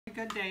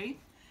good day.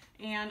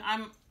 And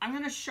I'm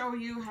going to show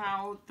you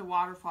how the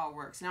waterfall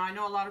works. Now I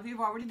know a lot of you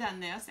have already done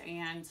this,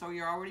 and so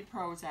you're already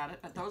pros at it.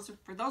 But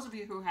for those of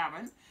you who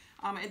haven't,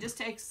 it just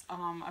takes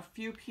a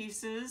few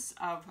pieces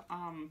of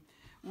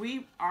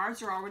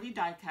ours are already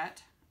die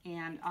cut,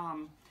 and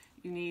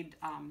you need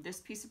this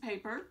piece of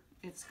paper.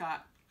 It's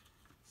got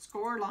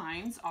score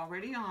lines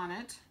already on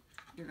it.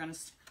 You're going to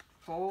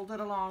fold it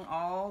along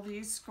all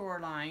these score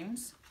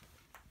lines,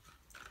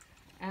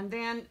 and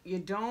then you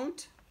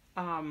don't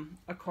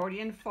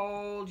accordion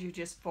fold, you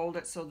just fold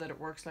it so that it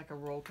works like a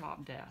roll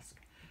top desk.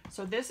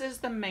 So this is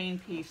the main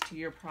piece to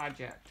your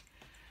project.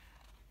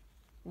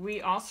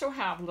 We also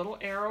have little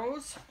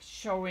arrows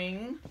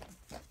showing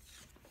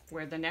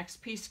where the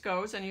next piece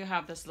goes, and you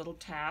have this little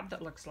tab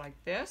that looks like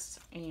this,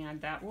 and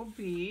that will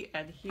be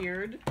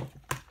adhered,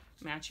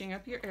 matching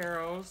up your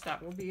arrows,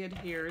 that will be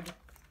adhered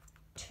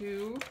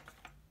to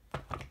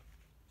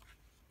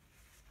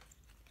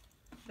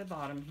the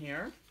bottom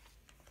here.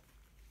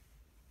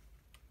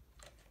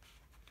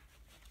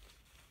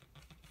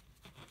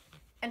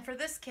 And for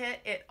this kit,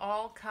 it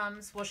all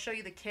comes, we'll show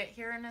you the kit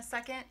here in a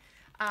second,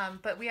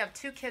 but we have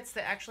two kits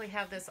that actually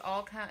have this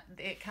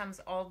it comes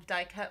all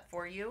die cut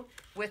for you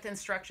with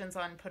instructions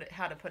on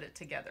how to put it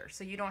together.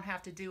 So you don't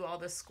have to do all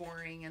the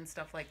scoring and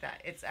stuff like that.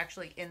 It's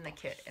actually in the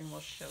kit, and we'll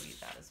show you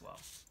that as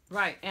well.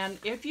 Right, and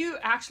if you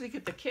actually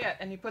get the kit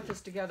and you put this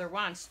together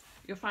once,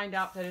 you'll find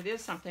out that it is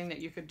something that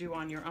you could do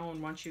on your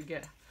own once you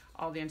get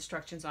all the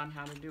instructions on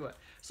how to do it.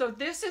 So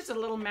this is a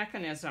little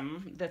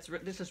mechanism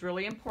this is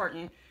really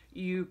important.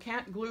 You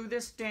can't glue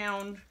this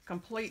down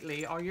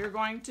completely. All you're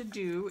going to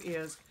do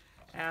is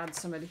add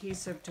some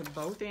adhesive to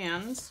both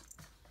ends,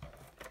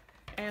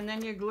 and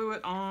then you glue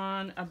it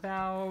on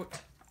about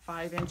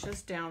 5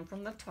 inches down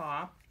from the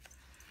top.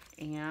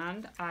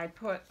 And I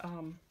put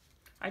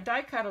I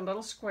die cut a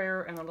little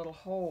square and a little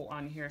hole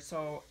on here,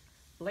 so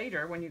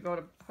later when you go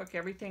to hook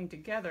everything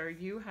together,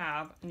 you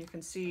have, and you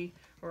can see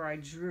where I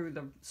drew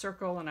the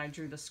circle and I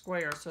drew the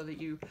square so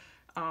that you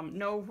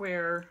know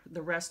where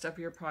the rest of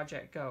your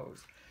project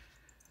goes.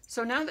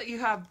 So now that you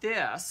have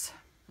this,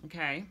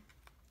 okay,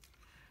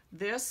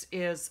 this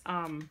is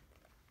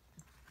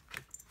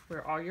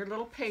where all your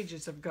little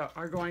pages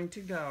are going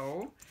to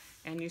go,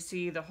 and you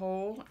see the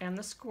hole and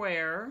the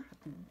square.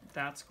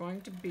 That's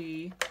going to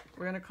be,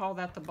 we're going to call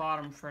that the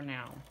bottom for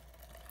now.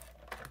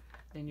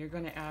 Then you're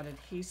going to add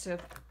adhesive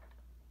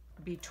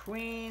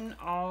between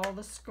all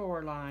the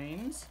score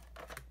lines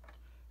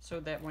so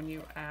that when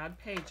you add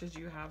pages,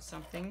 you have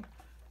something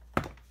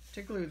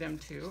to glue them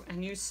to.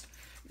 And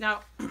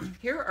now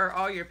here are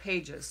all your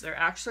pages. They're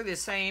actually the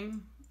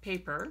same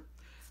paper,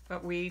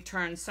 but we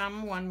turn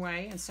some one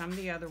way and some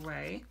the other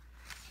way.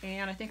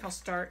 And I think I'll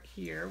start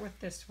here with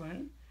this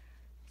one.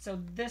 So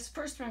this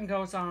first one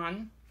goes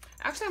on.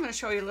 Actually, I'm going to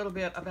show you a little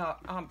bit about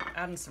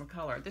adding some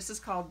color. This is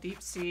called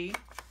Deep Sea,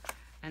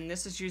 and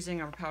this is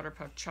using our Powder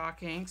Puff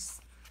chalk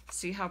inks.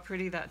 See how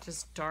pretty that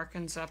just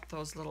darkens up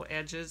those little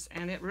edges,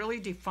 and it really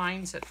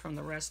defines it from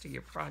the rest of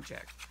your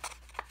project.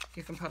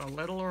 You can put a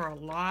little or a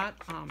lot,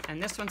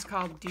 and this one's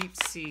called Deep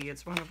Sea.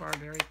 It's one of our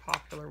very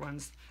popular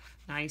ones.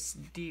 Nice,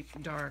 deep,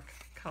 dark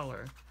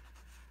color.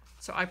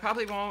 So I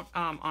probably won't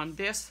on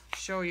this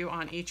show you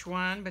on each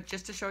one, but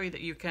just to show you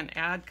that you can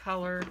add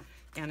color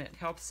and it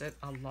helps it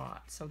a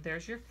lot. So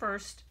there's your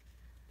first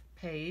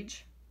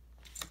page.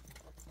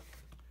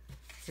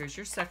 Here's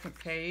your second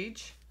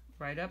page,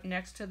 right up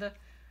next to the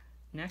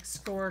next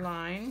score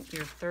line.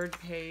 Your third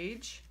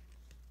page,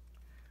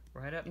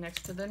 right up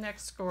next to the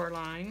next score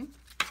line.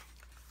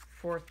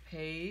 Fourth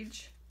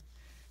page.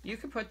 You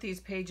can put these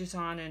pages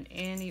on in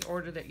any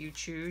order that you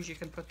choose. You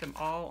can put them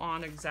all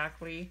on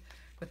exactly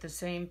with the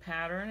same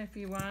pattern if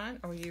you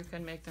want, or you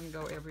can make them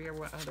go every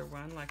other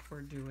one like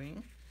we're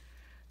doing.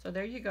 So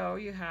there you go,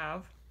 you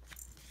have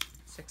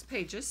 6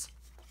 pages.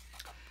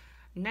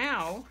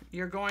 Now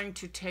you're going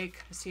to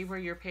see where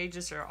your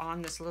pages are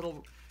on this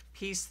little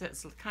piece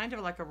that's kind of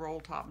like a roll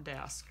top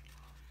desk.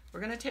 We're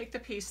going to take the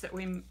piece that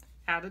we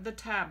added the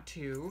tab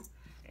to,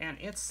 and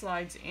it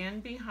slides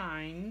in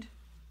behind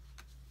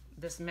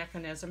this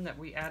mechanism that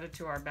we added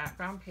to our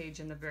background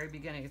page in the very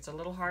beginning. It's a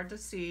little hard to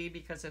see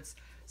because it's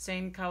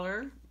same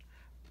color,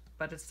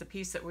 but it's the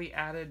piece that we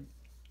added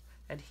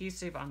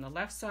adhesive on the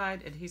left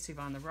side, adhesive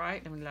on the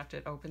right, and we left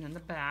it open in the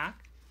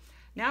back.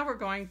 Now we're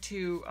going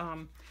to,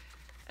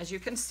 as you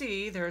can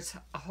see, there's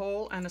a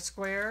hole and a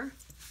square,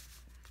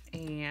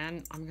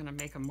 and I'm going to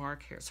make a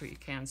mark here so you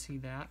can see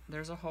that.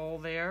 There's a hole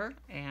there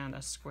and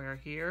a square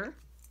here.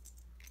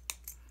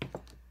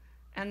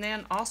 And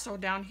then also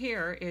down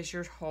here is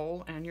your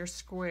hole and your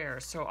square.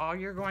 So all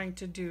you're going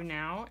to do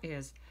now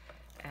is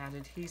add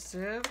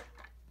adhesive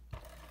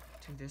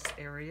to this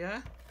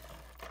area,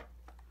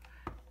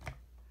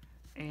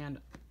 and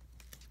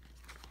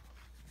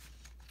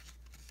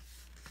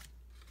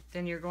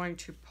then you're going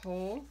to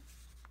pull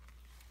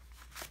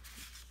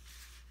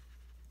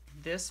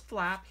this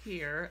flap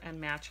here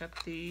and match up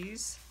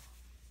these,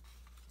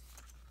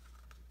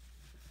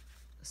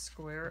 the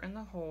square and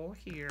the hole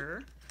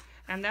here,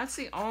 and that's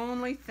the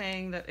only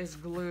thing that is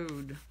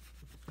glued.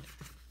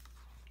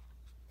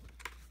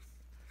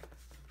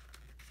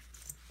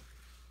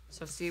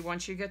 So see,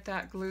 once you get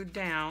that glued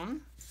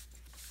down,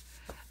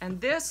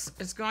 and this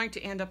is going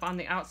to end up on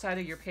the outside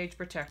of your page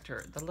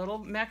protector. The little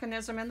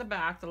mechanism in the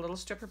back, the little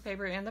strip of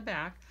paper in the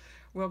back,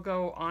 will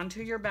go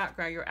onto your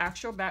background, your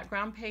actual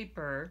background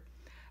paper.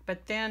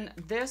 But then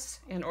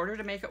this, in order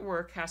to make it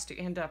work, has to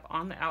end up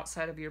on the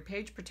outside of your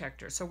page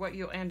protector. So what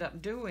you'll end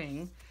up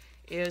doing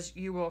is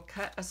you will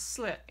cut a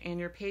slit in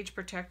your page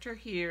protector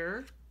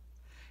here,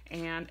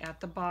 and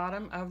at the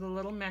bottom of the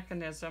little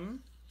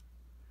mechanism,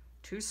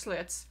 2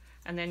 slits,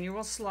 and then you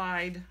will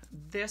slide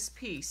this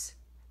piece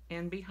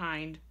in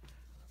behind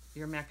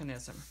your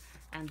mechanism.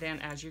 And then,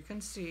 as you can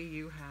see,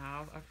 you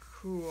have a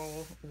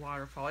cool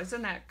waterfall.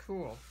 Isn't that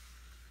cool?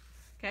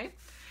 Okay,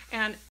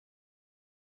 and